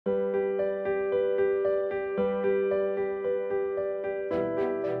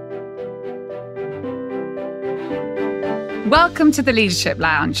Welcome to the Leadership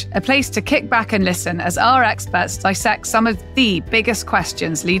Lounge, a place to kick back and listen as our experts dissect some of the biggest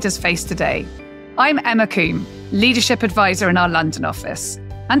questions leaders face today. I'm Emma Combe, Leadership Advisor in our London office,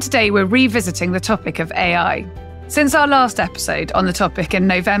 and today we're revisiting the topic of AI. Since our last episode on the topic in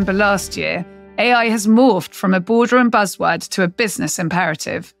November last year, AI has morphed from a boardroom buzzword to a business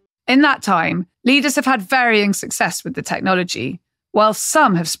imperative. In that time, leaders have had varying success with the technology. While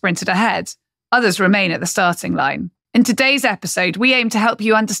some have sprinted ahead, others remain at the starting line. In today's episode, we aim to help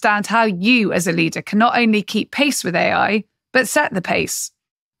you understand how you as a leader can not only keep pace with AI, but set the pace.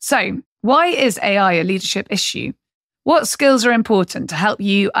 So, why is AI a leadership issue? What skills are important to help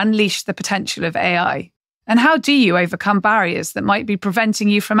you unleash the potential of AI? And how do you overcome barriers that might be preventing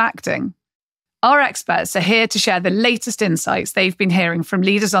you from acting? Our experts are here to share the latest insights they've been hearing from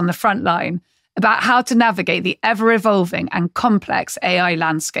leaders on the front line about how to navigate the ever-evolving and complex AI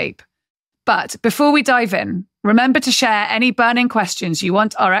landscape. But before we dive in, remember to share any burning questions you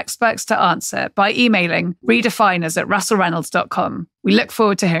want our experts to answer by emailing redefiners@russellreynolds.com. We look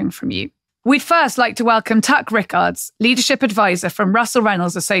forward to hearing from you. We'd first like to welcome Rickards, Leadership Advisor from Russell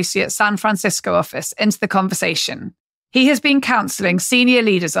Reynolds Associates San Francisco office, into the conversation. He has been counselling senior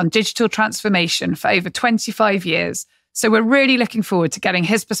leaders on digital transformation for over 25 years, so we're really looking forward to getting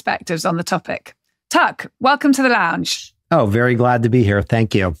his perspectives on the topic. Tuck, welcome to the lounge. Oh, very glad to be here.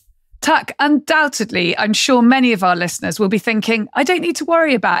 Thank you. Tuck, undoubtedly, I'm sure many of our listeners will be thinking, I don't need to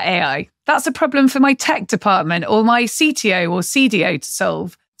worry about AI. That's a problem for my tech department or my CTO or CDO to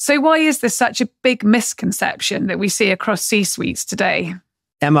solve. So why is this such a big misconception that we see across C-suites today?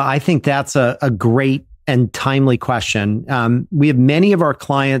 Emma, I think that's a great and timely question. We have many of our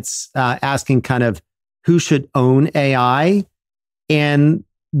clients asking kind of who should own AI. And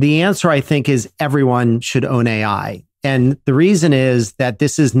the answer, I think, is everyone should own AI. And the reason is that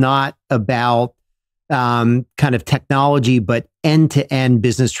this is not about kind of technology, but end-to-end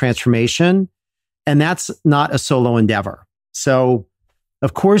business transformation. And that's not a solo endeavor. So,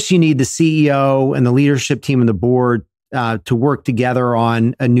 of course, you need the CEO and the leadership team and the board to work together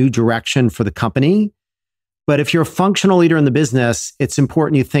on a new direction for the company. But if you're a functional leader in the business, it's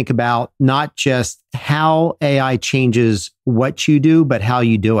important you think about not just how AI changes what you do, but how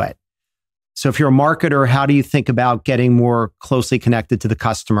you do it. So if you're a marketer, how do you think about getting more closely connected to the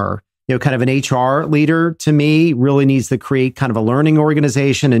customer? You know, kind of an HR leader, to me, really needs to create kind of a learning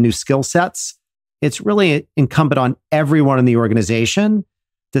organization and new skill sets. It's really incumbent on everyone in the organization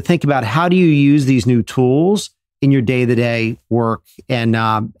to think about how do you use these new tools in your day-to-day work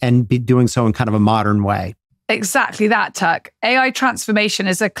and be doing so in kind of a modern way. Exactly that, Tuck. AI transformation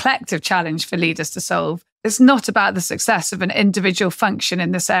is a collective challenge for leaders to solve. It's not about the success of an individual function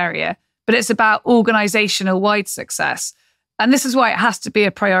in this area, but it's about organizational-wide success. And this is why it has to be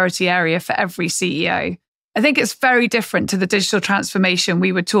a priority area for every CEO. I think it's very different to the digital transformation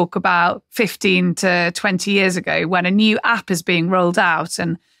we would talk about 15 to 20 years ago when a new app is being rolled out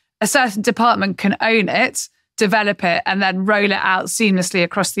and a certain department can own it, develop it, and then roll it out seamlessly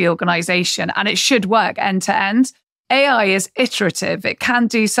across the organization. And it should work end to end. AI is iterative. It can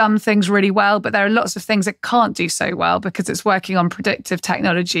do some things really well, but there are lots of things it can't do so well because it's working on predictive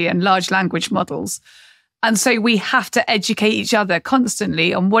technology and large language models. And so we have to educate each other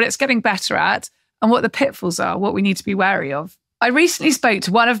constantly on what it's getting better at and what the pitfalls are, what we need to be wary of. I recently spoke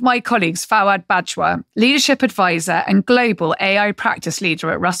to one of my colleagues, Fawad Bajwa, Leadership Advisor and Global AI Practice Leader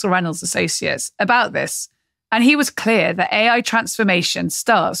at Russell Reynolds Associates, about this. And he was clear that AI transformation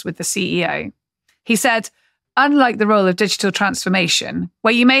starts with the CEO. He said, unlike the role of digital transformation,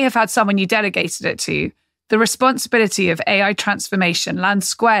 where you may have had someone you delegated it to, the responsibility of AI transformation lands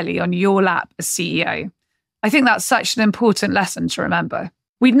squarely on your lap as CEO. I think that's such an important lesson to remember.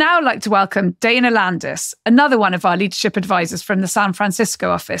 We'd now like to welcome Dana Landis, another one of our leadership advisors from the San Francisco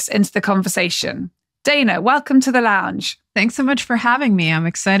office, into the conversation. Dana, welcome to the lounge. Thanks so much for having me. I'm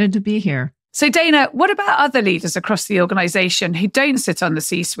excited to be here. So Dana, what about other leaders across the organization who don't sit on the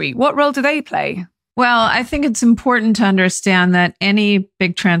C-suite? What role do they play? Well, I think it's important to understand that any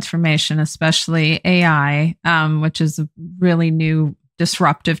big transformation, especially AI, which is a really new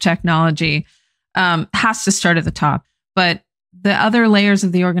disruptive technology, has to start at the top. But the other layers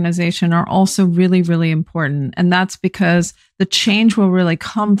of the organization are also really, really important. And that's because the change will really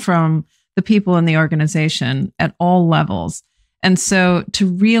come from the people in the organization at all levels. And so to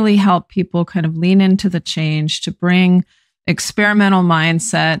really help people kind of lean into the change, to bring experimental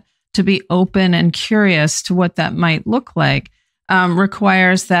mindset, to be open and curious to what that might look like,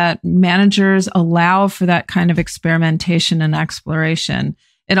 requires that managers allow for that kind of experimentation and exploration.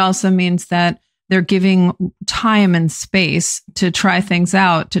 It also means that they're giving time and space to try things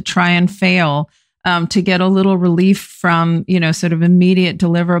out, to try and fail, to get a little relief from, sort of immediate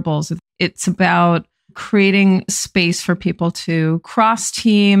deliverables. It's about creating space for people to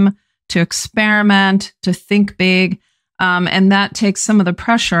cross-team, to experiment, to think big. And that takes some of the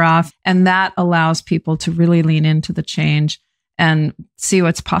pressure off, and that allows people to really lean into the change and see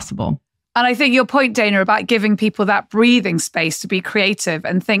what's possible. And I think your point, Dana, about giving people that breathing space to be creative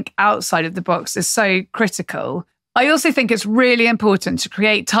and think outside of the box is so critical. I also think it's really important to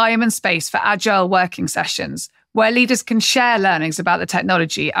create time and space for agile working sessions where leaders can share learnings about the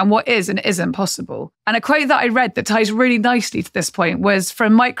technology and what is and isn't possible. And a quote that I read that ties really nicely to this point was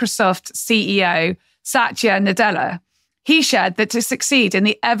from Microsoft CEO Satya Nadella. He shared that to succeed in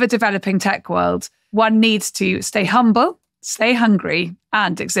the ever-developing tech world, one needs to stay humble, stay hungry,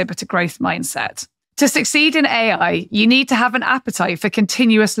 and exhibit a growth mindset. To succeed in AI, you need to have an appetite for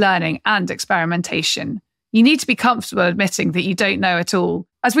continuous learning and experimentation. You need to be comfortable admitting that you don't know it all.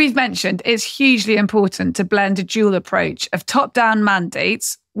 As we've mentioned, it's hugely important to blend a dual approach of top-down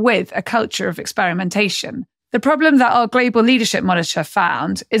mandates with a culture of experimentation. The problem that our Global Leadership Monitor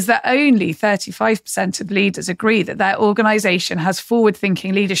found is that only 35% of leaders agree that their organization has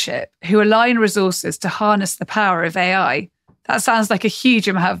forward-thinking leadership who align resources to harness the power of AI. That sounds like a huge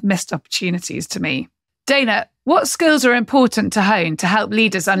amount of missed opportunities to me. Dana, what skills are important to hone to help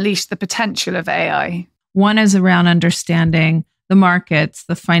leaders unleash the potential of AI? One is around understanding the markets,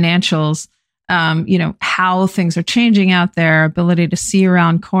 the financials, how things are changing out there, ability to see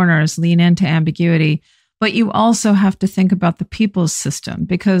around corners, lean into ambiguity. But you also have to think about the people's system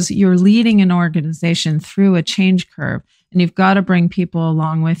because you're leading an organization through a change curve and you've got to bring people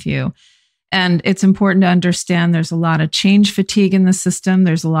along with you. And it's important to understand there's a lot of change fatigue in the system.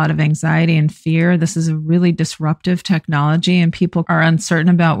 There's a lot of anxiety and fear. This is a really disruptive technology and people are uncertain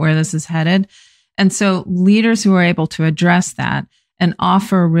about where this is headed. And so leaders who are able to address that and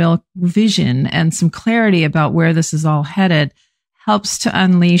offer real vision and some clarity about where this is all headed helps to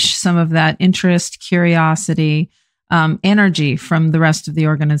unleash some of that interest, curiosity, energy from the rest of the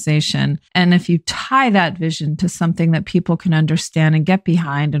organization. And if you tie that vision to something that people can understand and get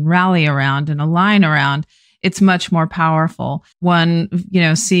behind and rally around and align around, it's much more powerful. One,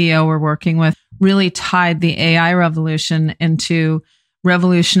 CEO we're working with really tied the AI revolution into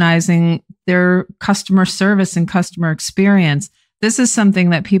revolutionizing their customer service and customer experience. This is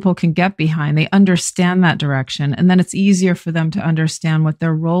something that people can get behind. They understand that direction. And then it's easier for them to understand what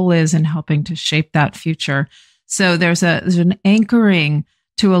their role is in helping to shape that future. So there's an anchoring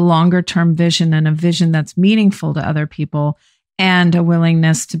to a longer term vision and a vision that's meaningful to other people and a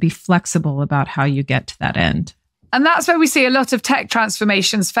willingness to be flexible about how you get to that end. And that's where we see a lot of tech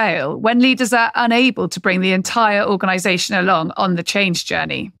transformations fail, when leaders are unable to bring the entire organization along on the change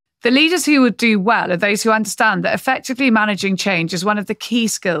journey. The leaders who would do well are those who understand that effectively managing change is one of the key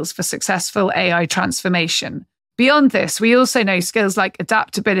skills for successful AI transformation. Beyond this, we also know skills like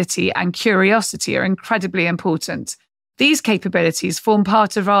adaptability and curiosity are incredibly important. These capabilities form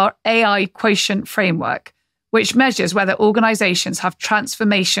part of our AI quotient framework, which measures whether organizations have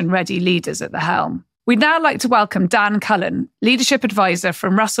transformation-ready leaders at the helm. We'd now like to welcome Dan Cullen, Leadership Advisor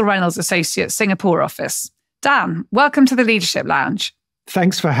from Russell Reynolds Associates Singapore office. Dan, welcome to the Leadership Lounge.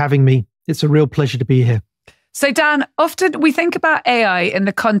 Thanks for having me. It's a real pleasure to be here. So Dan, often we think about AI in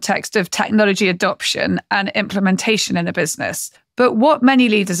the context of technology adoption and implementation in a business. But what many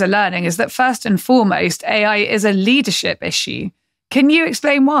leaders are learning is that first and foremost, AI is a leadership issue. Can you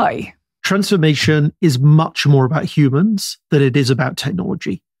explain why? Transformation is much more about humans than it is about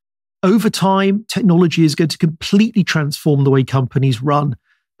technology. Over time, technology is going to completely transform the way companies run,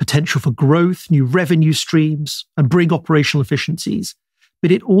 potential for growth, new revenue streams, and bring operational efficiencies.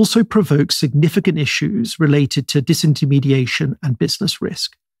 But it also provokes significant issues related to disintermediation and business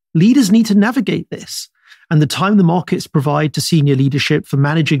risk. Leaders need to navigate this, and the time the markets provide to senior leadership for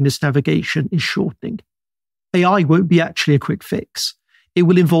managing this navigation is shortening. AI won't be actually a quick fix. It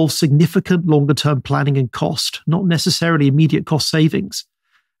will involve significant longer-term planning and cost, not necessarily immediate cost savings.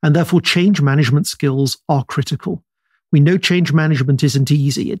 And therefore, change management skills are critical. We know change management isn't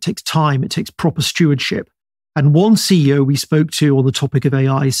easy. It takes time. It takes proper stewardship. And one CEO we spoke to on the topic of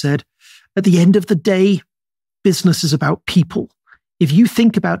AI said, at the end of the day, business is about people. If you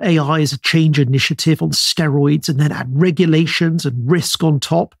think about AI as a change initiative on steroids and then add regulations and risk on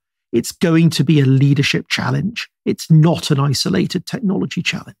top, it's going to be a leadership challenge. It's not an isolated technology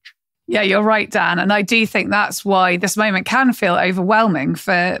challenge. Yeah, you're right, Dan. And I do think that's why this moment can feel overwhelming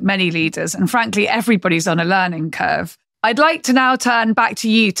for many leaders. And frankly, everybody's on a learning curve. I'd like to now turn back to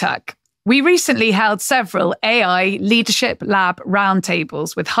you, Tuck. We recently held several AI Leadership Lab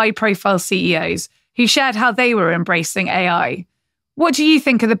roundtables with high-profile CEOs who shared how they were embracing AI. What do you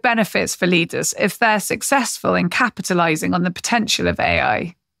think are the benefits for leaders if they're successful in capitalizing on the potential of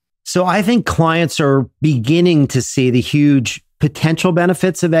AI? So I think clients are beginning to see the huge potential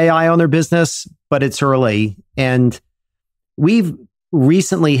benefits of AI on their business, but it's early. And we've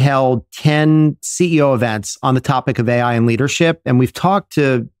recently held 10 CEO events on the topic of AI and leadership. And we've talked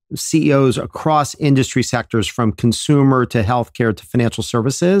to CEOs across industry sectors from consumer to healthcare to financial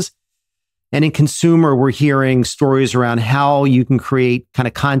services. And in consumer, we're hearing stories around how you can create kind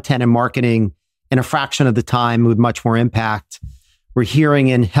of content and marketing in a fraction of the time with much more impact. We're hearing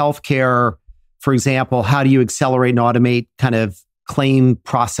in healthcare, for example, how do you accelerate and automate kind of claim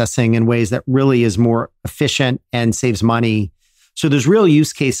processing in ways that really is more efficient and saves money. So there's real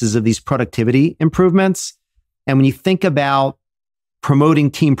use cases of these productivity improvements. And when you think about promoting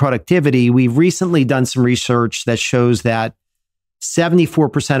team productivity, we've recently done some research that shows that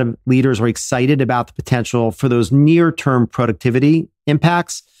 74% of leaders are excited about the potential for those near-term productivity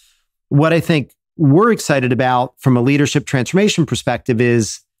impacts. What I think we're excited about from a leadership transformation perspective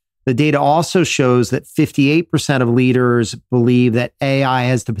is the data also shows that 58% of leaders believe that AI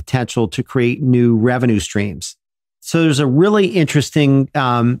has the potential to create new revenue streams. So there's a really interesting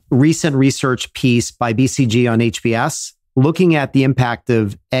recent research piece by BCG on HBS looking at the impact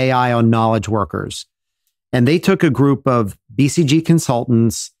of AI on knowledge workers. And they took a group of BCG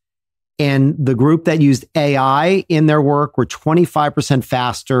consultants, and the group that used AI in their work were 25%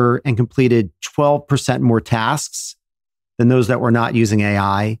 faster and completed 12% more tasks than those that were not using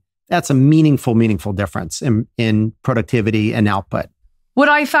AI. That's a meaningful difference in productivity and output. What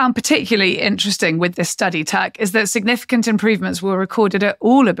I found particularly interesting with this study, Tuck, is that significant improvements were recorded at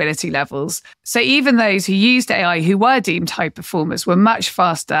all ability levels. So even those who used AI who were deemed high performers were much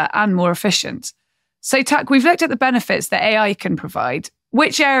faster and more efficient. So Tuck, we've looked at the benefits that AI can provide.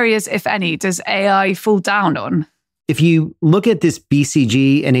 Which areas, if any, does AI fall down on? If you look at this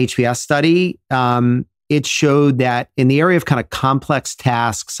BCG and HBS study, it showed that in the area of kind of complex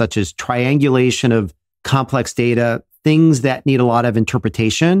tasks, such as triangulation of complex data, things that need a lot of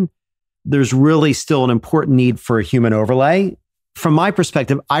interpretation, there's really still an important need for a human overlay. From my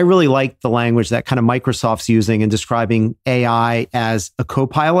perspective, I really like the language that kind of Microsoft's using in describing AI as a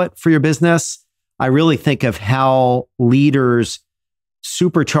co-pilot for your business. I really think of how leaders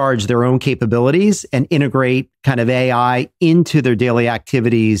supercharge their own capabilities and integrate kind of AI into their daily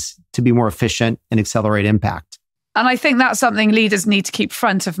activities to be more efficient and accelerate impact. And I think that's something leaders need to keep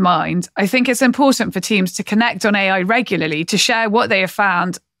front of mind. I think it's important for teams to connect on AI regularly to share what they have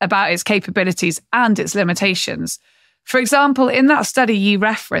found about its capabilities and its limitations. For example, in that study you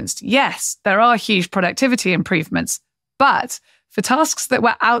referenced, yes, there are huge productivity improvements, but for tasks that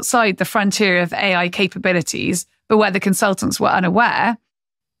were outside the frontier of AI capabilities, but where the consultants were unaware,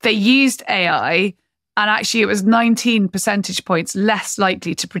 they used AI, and actually it was 19 percentage points less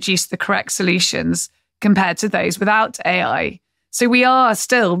likely to produce the correct solutions compared to those without AI. So we are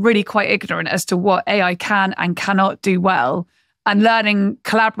still really quite ignorant as to what AI can and cannot do well. And learning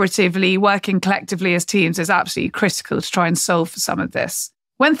collaboratively, working collectively as teams is absolutely critical to try and solve for some of this.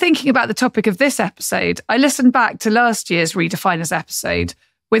 When thinking about the topic of this episode, I listened back to last year's Redefiners episode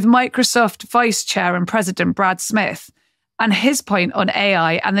with Microsoft Vice Chair and President Brad Smith, and his point on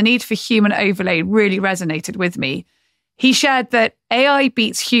AI and the need for human overlay really resonated with me. He shared that AI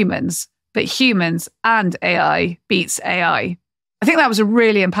beats humans, but humans and AI beats AI. I think that was a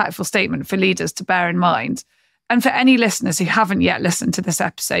really impactful statement for leaders to bear in mind. And for any listeners who haven't yet listened to this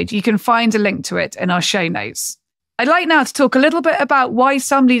episode, you can find a link to it in our show notes. I'd like now to talk a little bit about why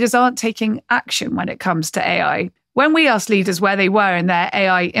some leaders aren't taking action when it comes to AI. When we asked leaders where they were in their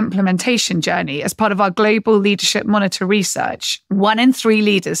AI implementation journey as part of our Global Leadership Monitor research, 1 in 3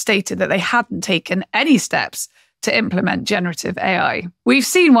 leaders stated that they hadn't taken any steps to implement generative AI. We've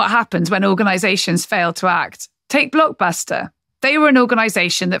seen what happens when organizations fail to act. Take Blockbuster. They were an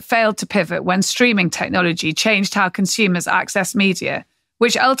organization that failed to pivot when streaming technology changed how consumers access media,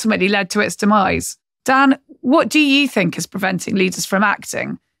 which ultimately led to its demise. Dan, what do you think is preventing leaders from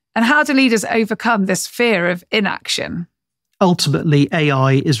acting? And how do leaders overcome this fear of inaction? Ultimately,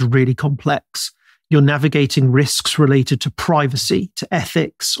 AI is really complex. You're navigating risks related to privacy, to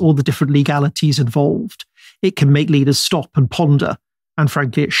ethics, all the different legalities involved. It can make leaders stop and ponder, and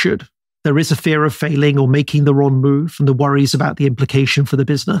frankly, it should. There is a fear of failing or making the wrong move and the worries about the implication for the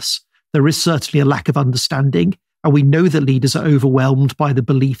business. There is certainly a lack of understanding, and we know that leaders are overwhelmed by the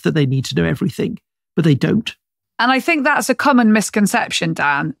belief that they need to know everything, but they don't. And I think that's a common misconception,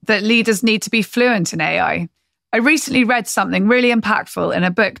 Dan, that leaders need to be fluent in AI. I recently read something really impactful in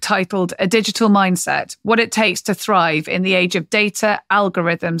a book titled A Digital Mindset, What It Takes to Thrive in the Age of Data,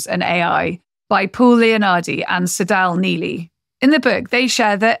 Algorithms and AI by Paul Leonardi and Sadal Neely. In the book, they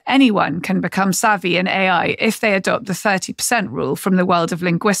share that anyone can become savvy in AI if they adopt the 30% rule from the world of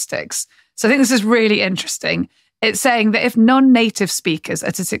linguistics. So I think this is really interesting. It's saying that if non-native speakers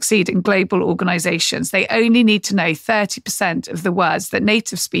are to succeed in global organizations, they only need to know 30% of the words that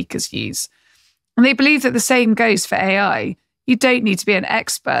native speakers use. And they believe that the same goes for AI. You don't need to be an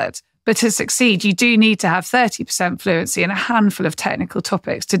expert, but to succeed, you do need to have 30% fluency in a handful of technical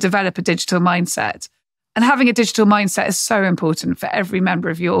topics to develop a digital mindset. And having a digital mindset is so important for every member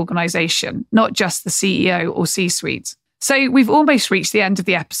of your organization, not just the CEO or C-suite. So we've almost reached the end of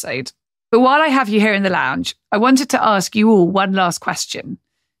the episode. But while I have you here in the lounge, I wanted to ask you all one last question.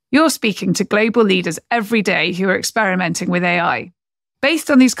 You're speaking to global leaders every day who are experimenting with AI. Based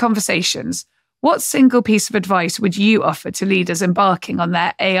on these conversations, what single piece of advice would you offer to leaders embarking on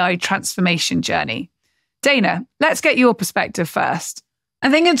their AI transformation journey? Dana, let's get your perspective first. I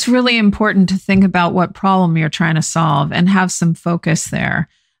think it's really important to think about what problem you're trying to solve and have some focus there.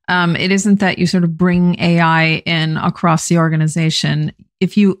 It isn't that you sort of bring AI in across the organization.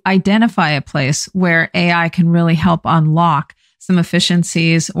 If you identify a place where AI can really help unlock some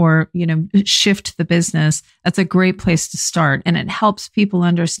efficiencies or, shift the business, that's a great place to start. And it helps people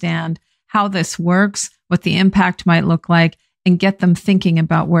understand how this works, what the impact might look like, and get them thinking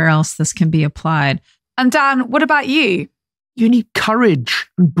about where else this can be applied. And Dan, what about you? You need courage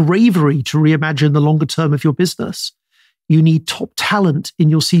and bravery to reimagine the longer term of your business. You need top talent in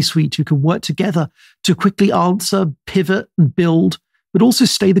your C-suite who can work together to quickly answer, pivot, and build, but also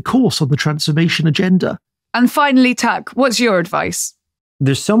stay the course on the transformation agenda. And finally, Tuck, what's your advice?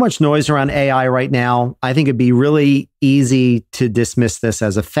 There's so much noise around AI right now. I think it'd be really easy to dismiss this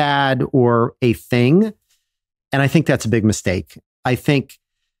as a fad or a thing. And I think that's a big mistake. I think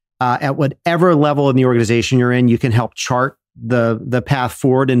at whatever level in the organization you're in, you can help chart the path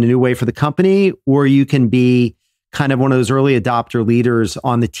forward in a new way for the company, or you can be kind of one of those early adopter leaders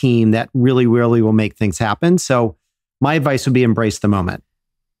on the team that really will make things happen. So my advice would be embrace the moment.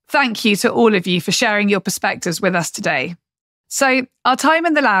 Thank you to all of you for sharing your perspectives with us today. So our time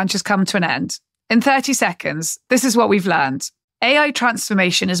in the lounge has come to an end. In 30 seconds, this is what we've learned. AI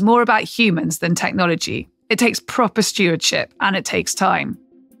transformation is more about humans than technology. It takes proper stewardship and it takes time.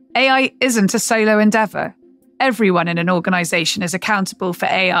 AI isn't a solo endeavor. Everyone in an organization is accountable for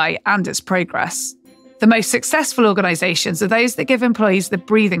AI and its progress. The most successful organizations are those that give employees the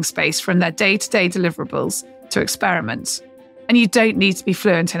breathing space from their day-to-day deliverables to experiment. And you don't need to be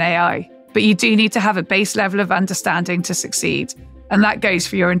fluent in AI, but you do need to have a base level of understanding to succeed. And that goes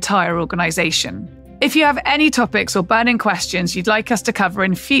for your entire organization. If you have any topics or burning questions you'd like us to cover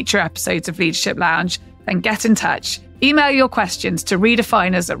in future episodes of Leadership Lounge, then get in touch. Email your questions to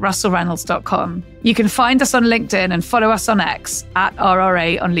redefiners@russellreynolds.com. You can find us on LinkedIn and follow us on X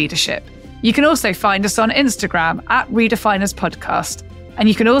 @RRA on Leadership. You can also find us on Instagram @RedefinersPodcast. And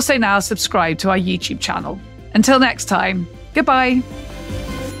you can also now subscribe to our YouTube channel. Until next time, goodbye.